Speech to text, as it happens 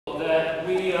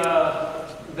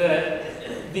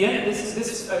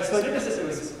So I did this, it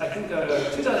was, I think,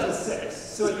 2006.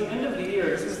 So at the end of the year,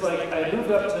 this was like, I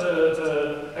moved up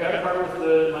to I got a car with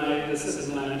the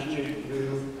citizen I mentioned,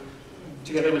 who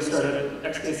together we started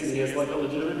XKCD as like a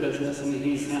legitimate business, and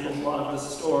he's handled a lot of the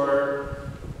store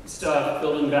stuff,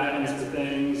 building backends for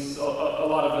things, a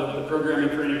lot of the programming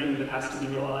for anything that has to be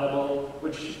reliable,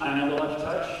 which I'm not allowed to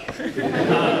touch.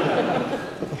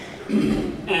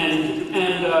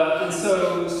 And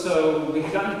so we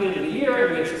had gotten to the end of the year,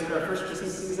 and we had started our first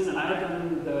Christmas season, and I had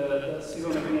done the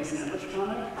pseudo making a sandwich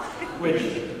comic, which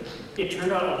it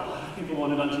turned out a lot of people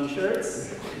wanted on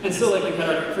t-shirts. And so like we had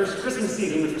our first Christmas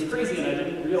season, which was crazy, and I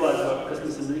didn't realize about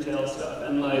Christmas and retail stuff.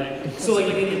 And like, so like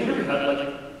at the end of the year, we had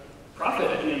like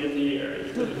profit at the end of the year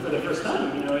for the first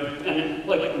time, you know, and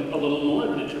like a little more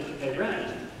than it took to pay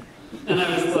rent. And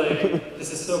I was like,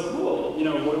 this is so cool, you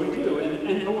know, what do we do?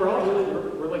 But we're all really,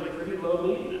 we're like pretty low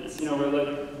maintenance, you know, we're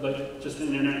like just an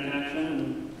internet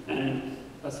connection and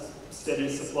a steady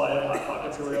supply of Hot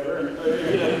Pockets or whatever.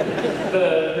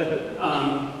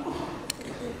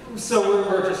 So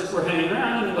we're hanging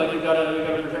around, and like we got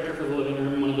a projector for the living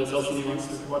room, one of those LCD ones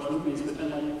to watch movies, but then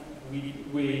like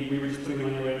we were just putting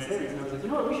money away in savings, and I was like, you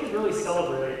know what, we should really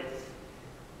celebrate.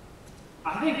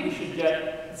 I think we should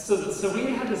get, so we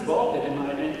had this ball pit in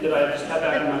my, that I just had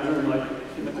back in my room, like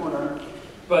in the corner.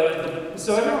 But,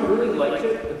 so everyone really liked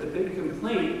it, but the big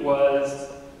complaint was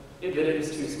that it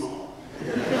was too small.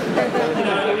 You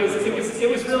know, it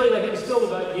was really like, it was still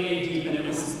about yay deep, and it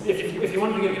was, if you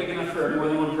wanted to get it big enough for more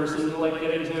than one person to like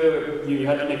get into it, you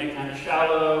had to make it kind of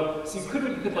shallow. So you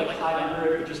could like hide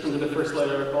under it, just under the first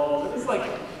layer of balls. It was like,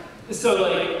 so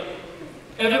like,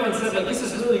 everyone said like, this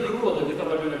is really cool, that we thought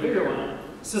about doing a bigger one.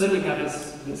 So then we have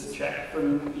this check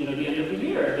from, you know, the end of the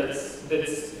year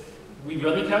that's we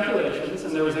run the calculations,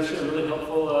 and there was actually a really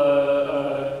helpful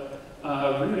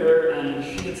reader, and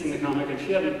she had seen the comic, and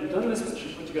she hadn't done this, but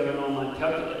she put together an online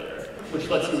calculator, which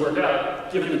lets you work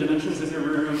out, given the dimensions of your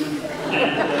room,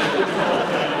 and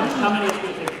how many it's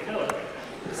going to take to kill it.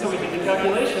 So we did the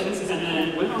calculations, and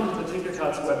then went on to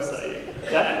Tinkertot's website,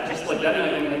 just like that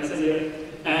night, when I said, yeah,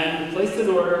 and placed an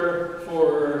order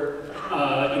for,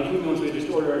 including ones we just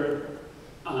ordered,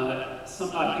 I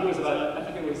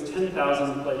think it was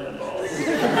 10,000 playpen balls,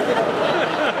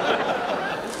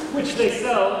 which they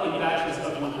sell in batches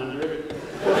of 100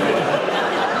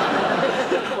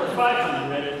 or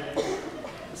 500.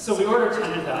 So we ordered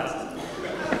 10,000.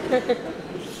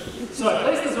 So I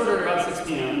placed this order at about 6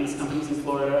 p.m. This company's in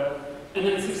Florida, and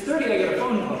then at 6:30 I get a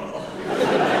phone call.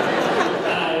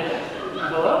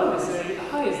 Hello, and they say,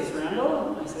 hi, is this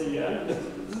Randall? I say, yeah.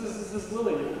 This is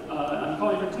Lily. I'm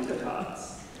calling from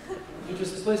Tinkertot's. Did you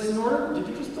just place an order? Did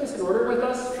you just place an order with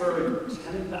us for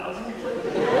 10,000?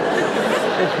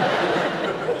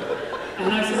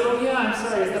 And I said, oh yeah, I'm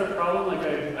sorry, is that a problem? Like, do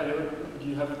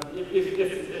you have, do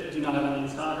you not have any in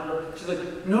stock? She's like,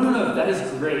 no, that is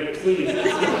great, please.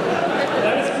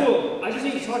 That is cool. I just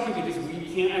need to talk to you because we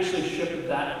can't actually ship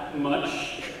that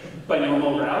much by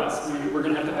normal routes. We're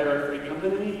going to have to hire a freight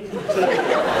company.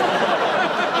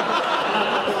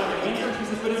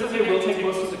 But it's okay, we'll take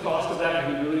most of the cost of that,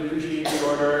 and we really appreciate the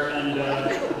order, and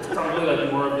it's probably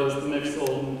like more of those than they've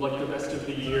sold like the rest of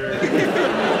the year.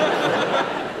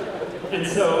 And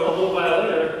so a little while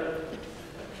later,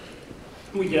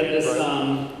 we get this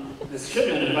this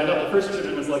shipment, and I thought the first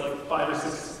shipment was like 5 or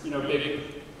 6, you know, big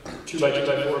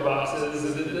 2x2x4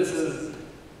 boxes.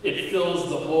 It fills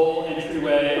the whole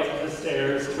entryway up the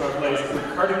stairs to our place.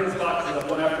 We're carting these boxes up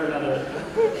one after another,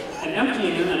 and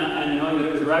emptying them, and knowing that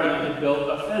it was arriving, I had built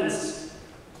a fence,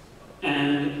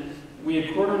 and we had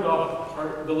cordoned off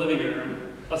the living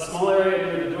room, a small area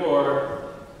near the door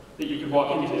that you could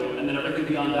walk into, and then everything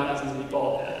beyond that was in the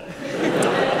ball pit.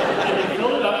 And we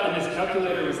filled it up, and this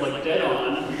calculator was like dead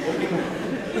on.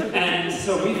 And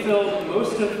so we filled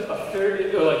most of a fair,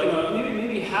 like, you know,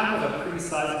 maybe half of a pretty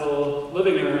sizable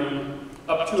living room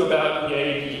up to about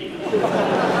yay deep.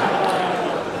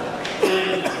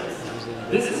 And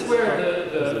this is where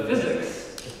the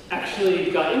physics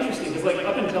actually got interesting, because like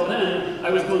up until then, I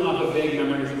was going off of vague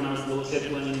memories of when I was a little kid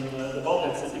playing the ball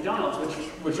pits at McDonald's,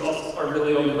 which also are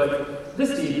really only like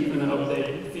this deep, even though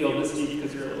they feel this deep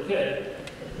because you're a little kid.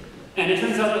 And it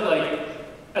turns out that like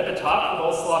at the top, the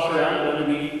balls slosh around, and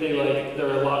underneath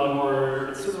they're a lot more,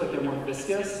 it's sort of like they're more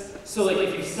viscous. So like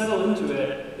if you settle into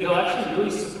it, it'll actually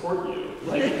really support you.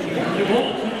 Like you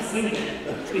won't keep sinking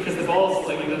because the balls,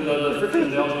 like the friction,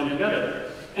 they all jam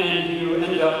together. And you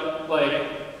end up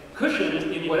like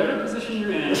cushioned in whatever position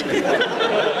you're in.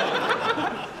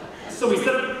 So we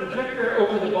set up a projector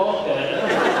over the ball pit.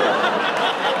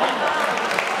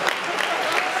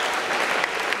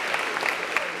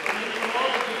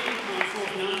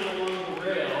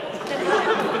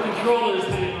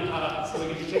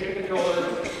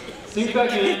 sink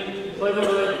back in, play the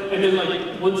leg, and then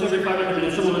like once every 500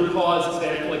 minutes, someone would pause and they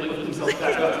have to like lift themselves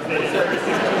back up because they started to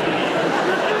sink.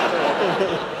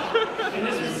 And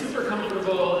this was super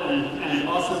comfortable and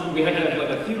awesome. We had to have like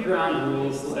a few ground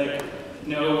rules, like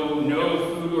no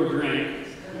food or drink,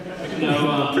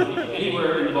 no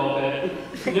anywhere in the ball pit,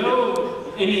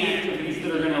 no any activities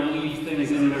that are going to leave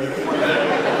things in there.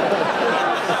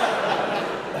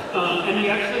 And we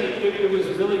actually, it was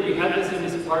really, we had this in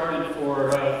this apartment for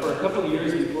a couple of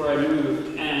years before I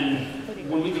moved, and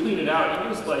when we cleaned it out, it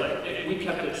was like, we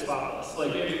kept it spotless.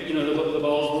 Like, you know, the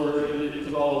balls were, it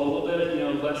was all a little bit, you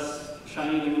know, less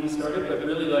shiny than when we started, but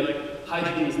really, like,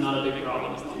 hygiene was not a big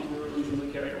problem as long as we were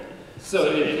reasonably careful.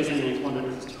 So, in case anyone's wondering,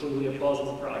 this is totally a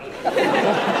plausible project.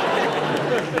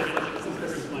 Some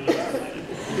Christmas money.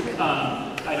 I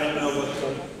don't know what the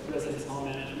residence hall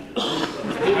management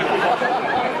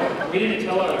we didn't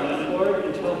tell our landlord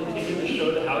until he came to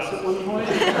show the house at one point.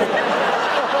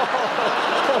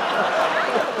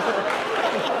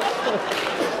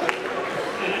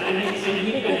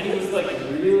 and he was like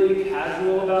really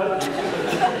casual about it. And he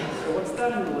was like, so what's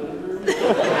that in the living room?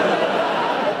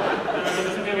 And I was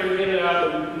like, okay, we're gonna get it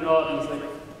out and put it all. And he's like,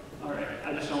 all right,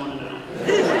 I just don't want to know.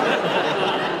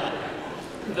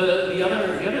 The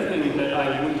other thing that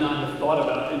I would not have thought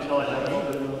about until I had it all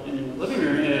in the living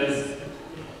room is,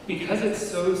 because it's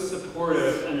so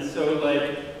supportive and so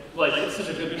like it's such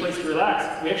a good place to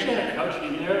relax. We actually had a couch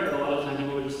in there, but a lot of times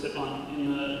people would just sit on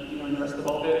in the rest of the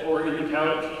ball pit or in the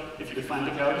couch, if you could find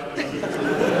the couch.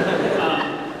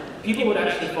 People would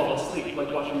actually fall asleep,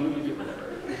 like watching movies or whatever.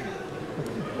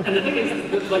 And the thing is,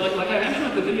 like I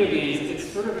mentioned with the video games, it's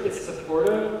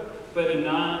supportive, but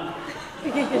not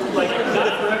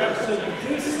forever. So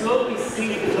you do slowly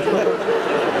sink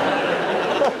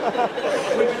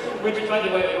which, by the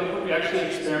way, at one point we actually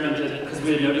experimented, because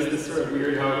we had noticed this sort of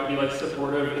weird how it would be like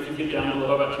supportive. If you get down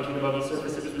below about 2 feet above the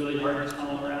surface, it was really hard to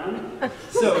tunnel around.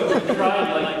 So we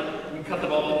tried, we cut the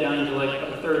ball pit down into like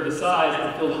a third of the size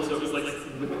and filled it so it was like,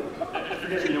 I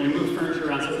forget, we moved furniture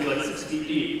around so it would be like 6 feet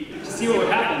deep, to see what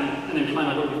would happen, and then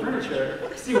climb over the furniture,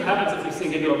 to see what happens if we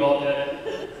sink into a ball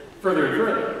pit further and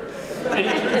further. And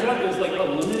it turns out there's like a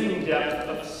limiting depth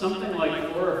of something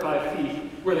like 4 or 5 feet,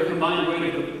 where the combined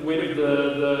weight of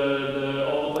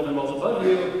all the playground balls above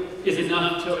you is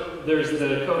enough to, there's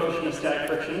the coefficient of static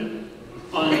friction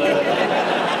on the balls,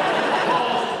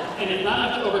 and it's not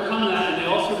enough to overcome that, and they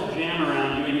all sort of jam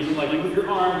around you, and you can like move your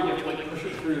arm, but you have to like push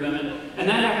it through them, and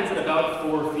that happens at about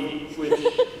 4 feet, which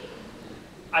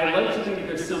I like to think that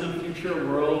there's some future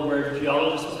world where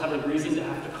geologists will have a reason to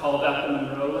have to call that the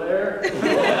Munroe layer.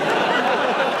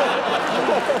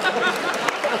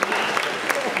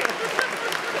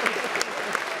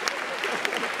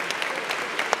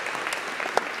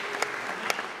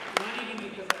 Not even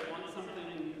because I want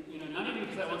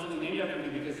something named after me,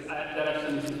 because that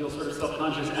actually makes me feel sort of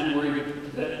self-conscious and worried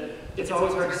that it's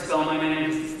always hard to spell my name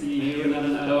because it's the U and then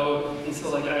an O, and so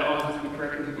like I always have to be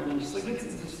correcting people, and I'm just like,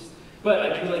 but I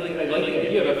like the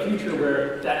idea of a future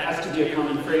where that has to be a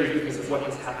common phrase because of what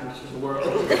has happened to the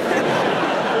world.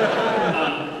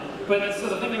 But so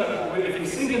the thing about if you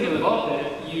sink into the ball pit,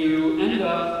 you end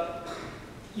up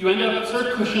sort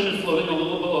of cushioned, floating a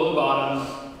little below the bottom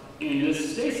in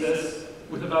this stasis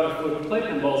with about a foot of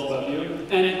playground balls above you,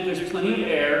 and there's plenty of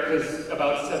air because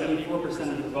about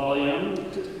 74% of the volume,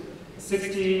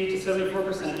 60 to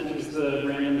 74%, which is the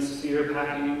random sphere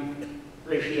packing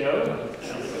ratio. I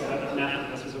have math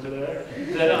professors over there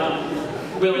that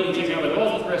will be taken over the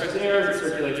walls with the rest of the air. It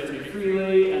circulates pretty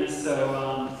freely, and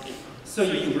so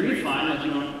you can breathe fine, like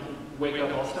you don't wake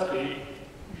up all stuffy.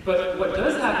 But what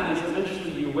does happen is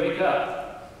eventually you wake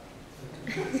up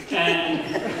and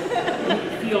you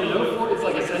feel no force. It's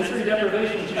like a sensory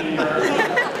deprivation chamber,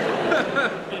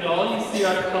 and all you see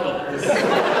are colors. So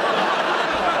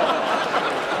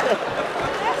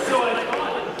I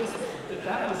thought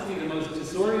that must be the most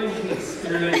disorienting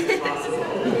experience possible.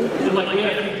 And like we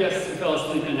had a few guests who fell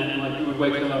asleep in it, and like we would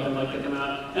wake them up and like get them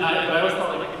out. And I always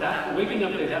thought like that waking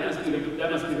up there, that must be the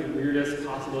weirdest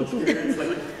possible experience.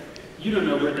 Like you don't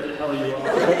know where the hell you are.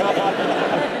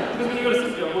 Because when you go to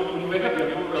sleep, when you wake up, you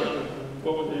don't remember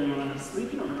what was doing when I was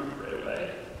asleep. You don't remember right away.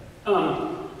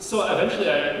 So eventually,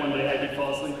 one day I did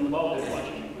fall asleep in the ball pit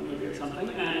watching a movie or something,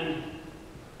 and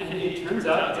it turns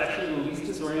out it's actually the least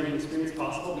disorienting experience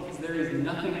possible because there is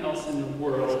nothing else in the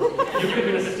world you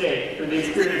could mistake for the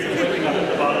experience of waking up at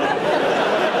the bottom.